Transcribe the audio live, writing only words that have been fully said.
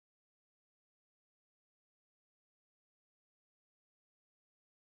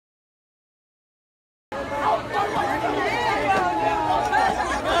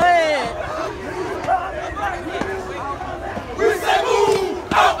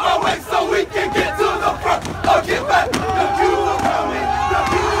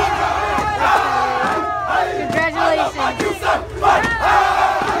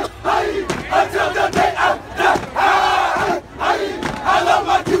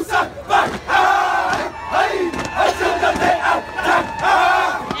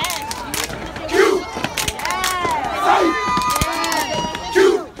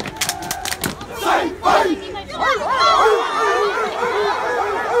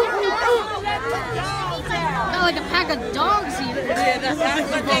like a pack of dogs here. Yeah, that's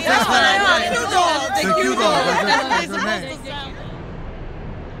what they are. Cue dogs. They're cue dogs. That's their name.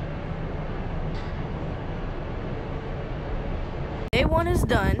 Day 1 is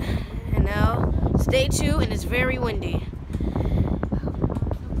done, and now it's day 2, and it's very windy.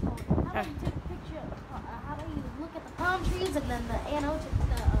 How do you take a picture? How do you look at the palm trees and then the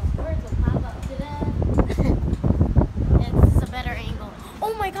birds will pop up? It's a better angle.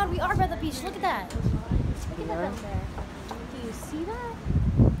 Oh my God, we are by the beach. Look at that. Look at that down there. Do you see that?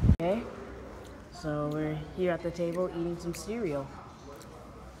 Okay, so we're here at the table eating some cereal.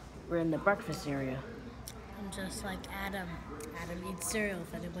 We're in the breakfast area. I'm just like Adam. Adam eats cereal.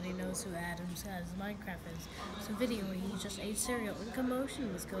 If anybody knows who Adam says Minecraft is, it's a video where he just ate cereal and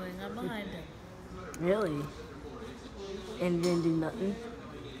commotion was going on behind him. Really? And didn't do nothing?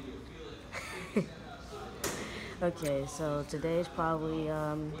 Okay, so today is probably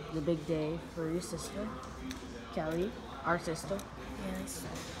the big day for your sister, Kelly, our sister. Yes.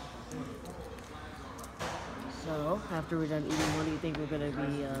 So, after we're done eating, what do you think we're going to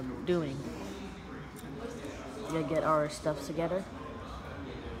be doing? We're going to get our stuff together.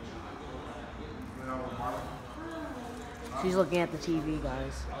 She's looking at the TV,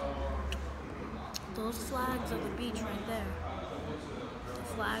 guys. Those flags are the beach right there. The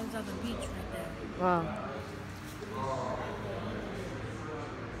flags are the beach right there. Wow.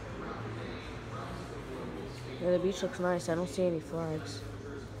 Yeah, the beach looks nice. I don't see any flags.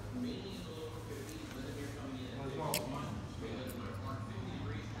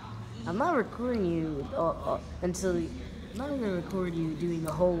 I'm not recording you until I'm not going to record you doing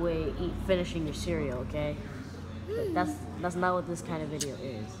the whole way finishing your cereal, okay? That's not what this kind of video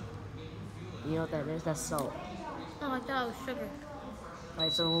is. You know what that is? That's salt. Oh, I thought it was sugar.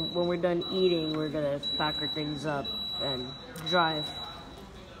 Alright, so when we're done eating, we're gonna pack our things up and drive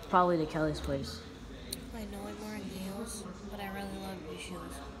probably to Kelly's place. I know I'm wearing heels, but I really love these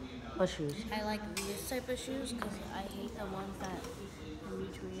shoes. What shoes? I like this type of shoes because I hate the ones that in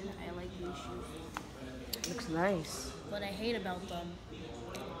between. I like these shoes. Looks nice. What I hate about them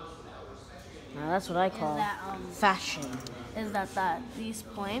Now that's what I call fashion. is that these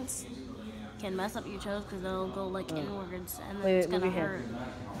points can mess up your toes because they'll go like inwards and then Wait, it's gonna move your hurt. head.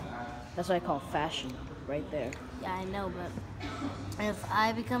 That's what I call fashion, right there. Yeah, I know, but if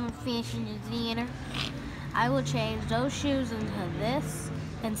I become a fashion designer, I will change those shoes into this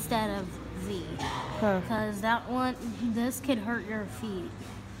instead of V. Because this could hurt your feet.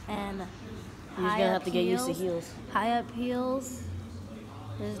 And You're just gonna have to get used to heels. High up heels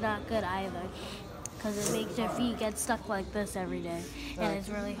is not good either. Because it makes your feet get stuck like this every day. And it's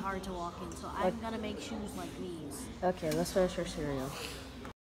really hard to walk in. So I'm gonna make shoes like these. Okay, let's finish our cereal.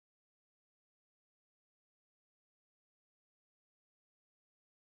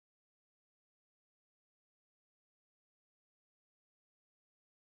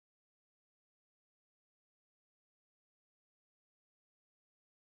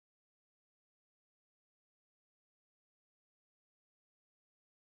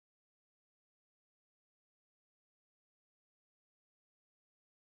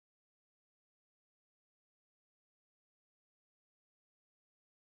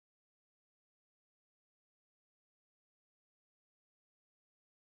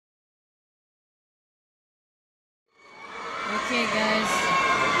 Okay, guys.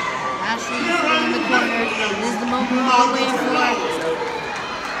 Ashley's in the corner. This is the moment we're all waiting for.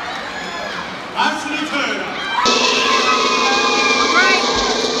 Ashley Turner. Alright,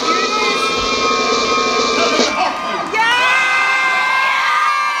 here it is. Kelly Hoffman.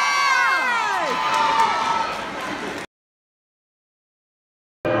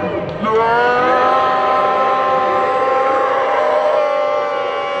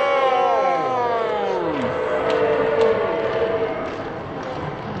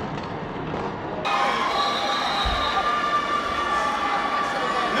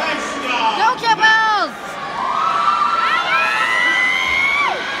 Go Kibbles!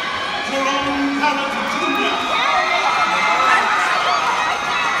 Jerome Carrington Jr.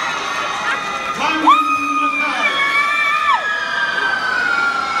 Simon McCall.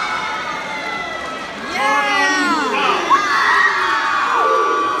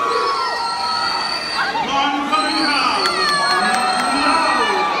 Ron Cunningham.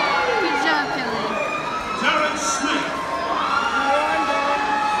 Good job, Kelly. Jared Smith.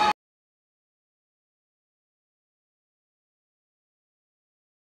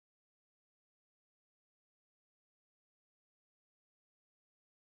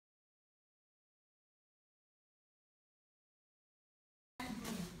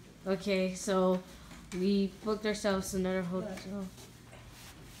 Okay, so we booked ourselves another hotel.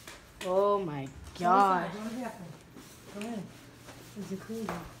 Oh my gosh.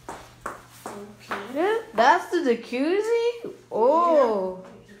 Yeah, that's the jacuzzi? Oh.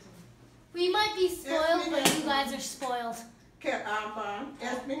 We might be spoiled, but you guys are spoiled. Can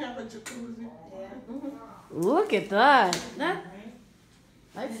ask me have a jacuzzi? Look at that.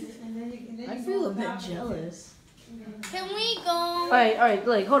 I feel a bit jealous. Can we go? Alright,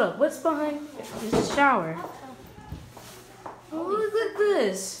 like, hold up. What's behind this shower? Oh, look at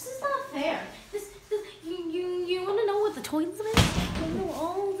this. This is not fair. You want to know what the toilet is? You want to know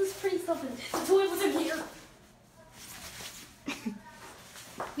all this pretty stuff is. The toilet's in here.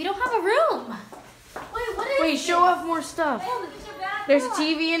 We don't have a room. Wait, what is Wait, it? show off more stuff. Oh, it's your bathroom. There's a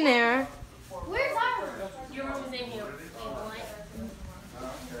TV in there. Where's our room? Your room is in here.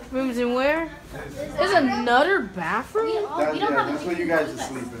 Rooms in where? There's another bathroom? We don't have a That's where you guys are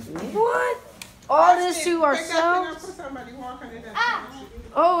sleeping. What? All this to ourselves? Somebody walking in there.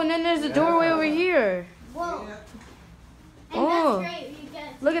 Oh, and then there's a doorway over here. Whoa. And Oh. that's great. You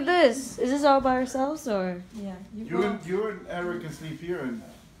get Look at this. Is this all by ourselves or? You and Eric can sleep here. And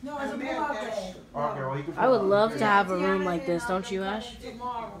No, it's a pull-out bed. okay, well, he can I would put it love on to have a room like this, don't you, Ash?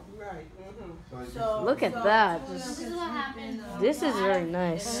 Tomorrow, right. So Look at that. This is what happens This is very when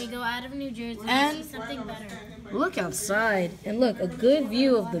nice. we go out of New Jersey And- and see something better. Look outside and look, a good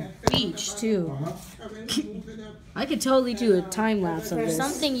view of the beach too. I could totally do a time lapse of There's this.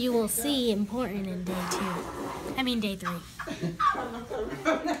 something you will see important in day 2. I mean day 3.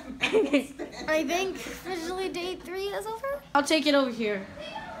 I think officially day 3 is over. I'll take it over here.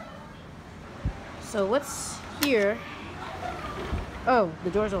 So what's here? Oh, the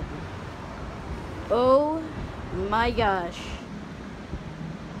door's open. Oh my gosh.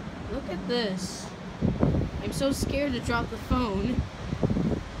 Look at this. I'm so scared to drop the phone.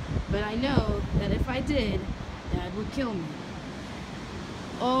 But I know that if I did, Dad would kill me.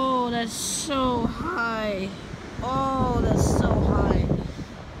 Oh, that's so high. Oh, that's so high.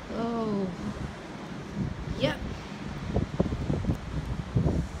 Oh. Yep.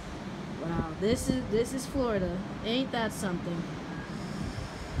 Wow, this is Florida. Ain't that something?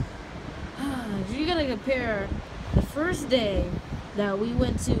 You gotta compare the first day that we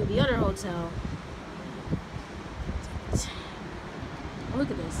went to the other hotel. Look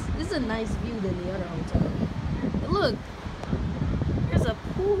at this. This is a nice view than the other hotel. But look, there's a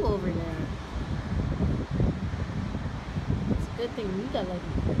pool over there. It's a good thing we got like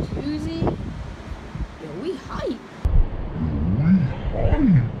a jacuzzi. Yo, we hype.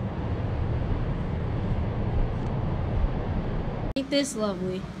 Ain't this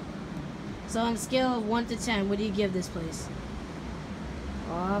lovely? So on a scale of 1 to 10, what do you give this place?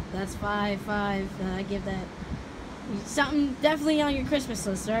 Oh, that's 5. I give that something definitely on your Christmas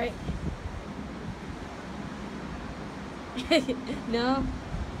list, right? No?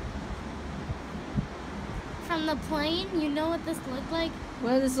 From the plane, you know what this looked like?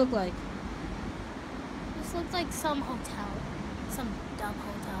 What does this look like? This looked like some hotel. Some dumb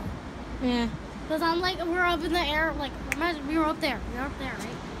hotel. Yeah. Because I'm like, we're up in the air, like, imagine we were up there. We were up there,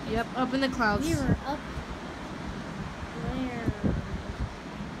 right? Yep, up in the clouds. We were up there.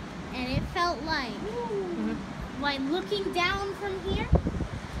 And it felt like, like looking down from here,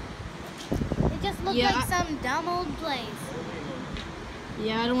 it just looked Yeah, like some dumb old place.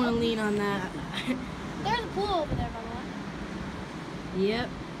 Yeah, I don't want to lean on that. There's a pool over there, by the way. Yep.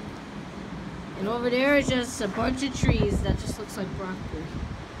 And over there is just a bunch of trees that just looks like broccoli.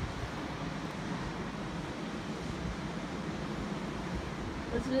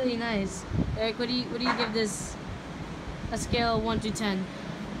 That's really nice. Eric, what do you give this a scale of 1 to 10?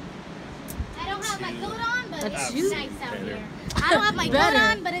 I don't have my coat on, but That's it's you. nice out here. I don't have my coat Better.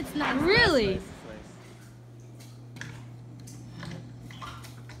 on, but it's nice. Really?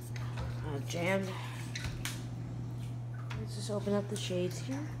 Jammed. Let's just open up the shades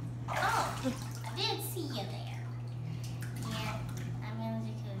here. Oh, I didn't see you there. Yeah, I'm gonna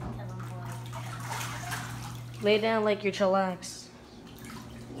do it because I'm bored. Lay down like you're chillax.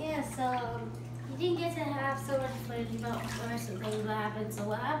 Yeah, so you didn't get to have so much footage about the rest of the things that happened. So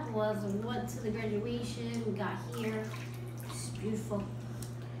what happened was we went to the graduation, we got here. It's beautiful.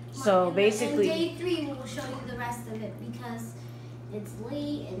 So And basically, day 3 we'll show you the rest of it because it's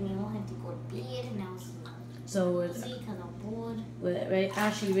late and we all have to go to bed and now it's so easy because I'm bored. what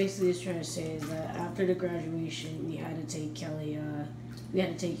Ashley basically is trying to say is that after the graduation, we had to take Kelly. We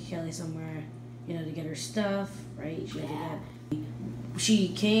had to take Kelly somewhere, you know, to get her stuff. Right? She had to get. She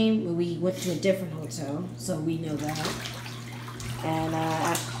came. But we went to a different hotel, so we know that.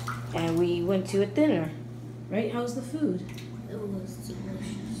 And we went to a dinner. Right? How's the food? It was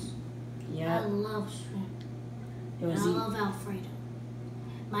delicious. I Yeah. love shrimp. It And was. I love Alfredo.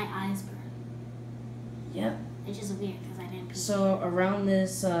 My eyes burn. Yep. Which is weird because I didn't. So around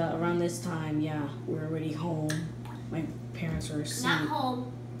this time, yeah, we're already home. My parents were asleep. Not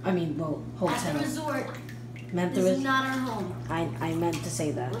home. I mean, well, At hotel. the resort. Meant This the is not our home. I meant to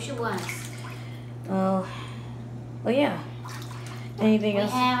say that. Wish it was. Well, yeah. Anything We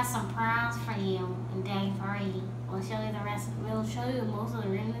else? have a surprise for you in day 3. We'll show you the rest. We'll show you most of the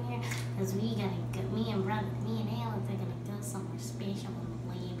room in here because me and Alex are gonna do something special on the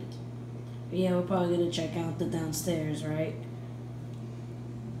way. Yeah, we're probably gonna check out the downstairs, right?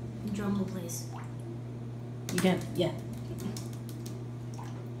 Drumble, please. You can, yeah.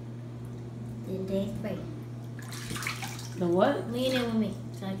 In day 3. The what? Lean in with me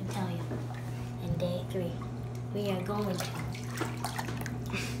so I can tell you. In day 3, we are going to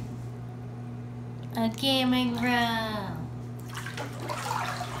a gaming room.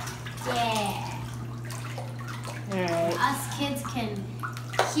 Yeah. Alright. Us kids can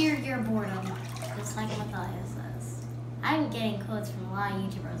hear your boredom, just like Matthias says. I'm getting quotes from a lot of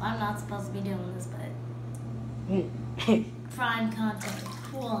YouTubers. I'm not supposed to be doing this, but prime content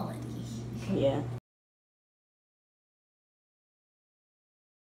quality. Yeah.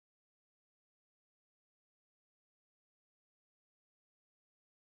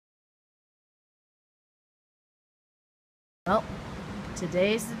 Well,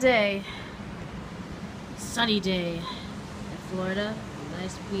 today's the day. Sunny day in Florida.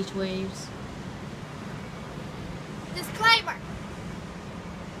 Nice beach waves. Disclaimer.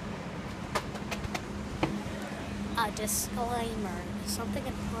 A disclaimer. Something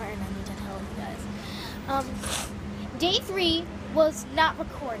important I need to tell you guys. Day 3 was not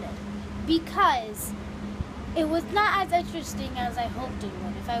recorded because it was not as interesting as I hoped it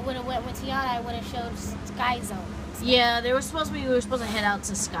would. If I would have went with Tiana, I would have showed Sky Zone. Yeah, we were supposed to head out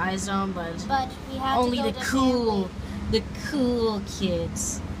to Sky Zone, but we had only to go the to cool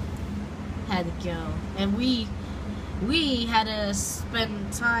kids had to go, and we had to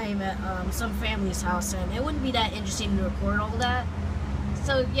spend time at some family's house, and it wouldn't be that interesting to record all that.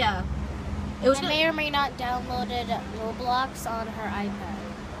 So yeah, it was. I may or may not downloaded Roblox on her iPad,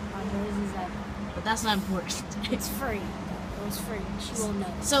 on Lizzie's iPad. But that's not important. It's free. It was free. She will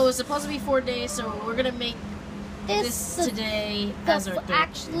know. So it's supposed to be 4 days, so we're gonna make this today as our third.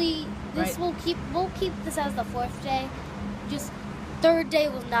 Actually, this right? we'll keep this as the 4th day. Just 3rd day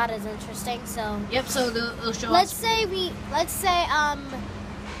was not as interesting. So Yep. So they'll show let's us. say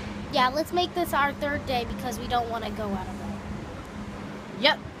let's make this our 3rd day because we don't want to go out of it.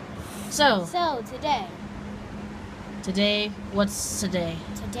 Yep. So today, what's today?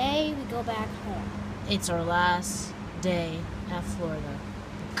 Today we go back home. It's our last day at Florida.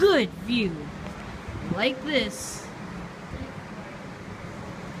 Good view. Like this.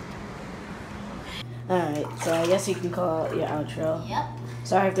 Alright, so I guess you can call it your outro. Yep.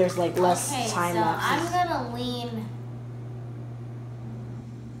 Sorry if there's like less time so lapses. I'm gonna lean.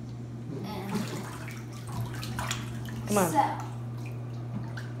 Come on. So.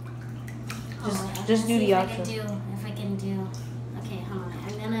 Just do the outro. If I can do. Okay, hold on.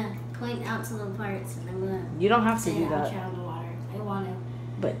 I'm gonna point out to the parts and I'm gonna. You don't have to say do that. outro in the water. I want to.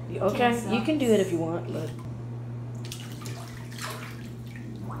 But okay, Okay, so- you can do it if you want, but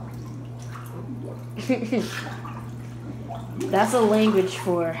that's a language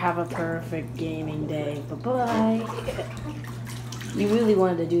for have a perfect gaming day. Bye-bye. You really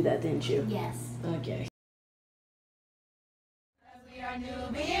wanted to do that, didn't you? Yes. Okay. We are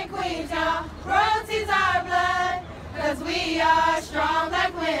Nubian queens, y'all. Royalty's our blood. Cause we are strong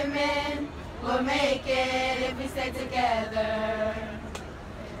black women. We'll make it if we stay together.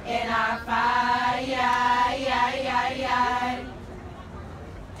 In our fight,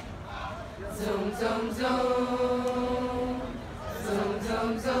 Zoom, zoom, zoom. Zoom,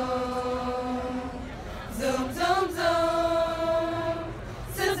 zoom, zoom. Zoom, zoom, zoom.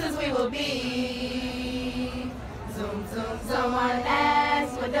 Sisters we will be. Zoom, zoom, someone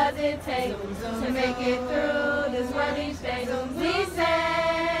asks, what does it take to make it through this world each day? We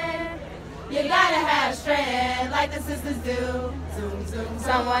said, you gotta have strength like the sisters do.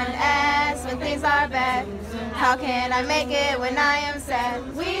 Someone asks when things are bad, how can I make it when I am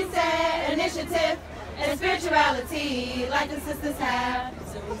sad? We said initiative and spirituality like the sisters have.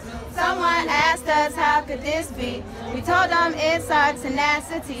 Someone asked us how could this be? We told them it's our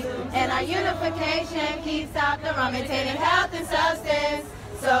tenacity and our unification keeps out the wrong, maintaining health and substance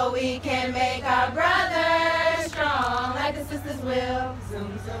so we can make our brothers strong like the sisters will.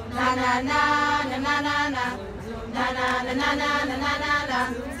 Na na na na na na na. Na na na na na na na na na.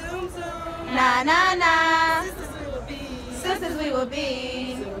 Na na na. Sisters we will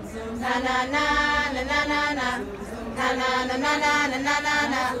be. Na na na na na na na. Na na na na na na na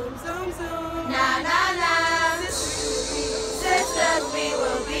na. Na na na.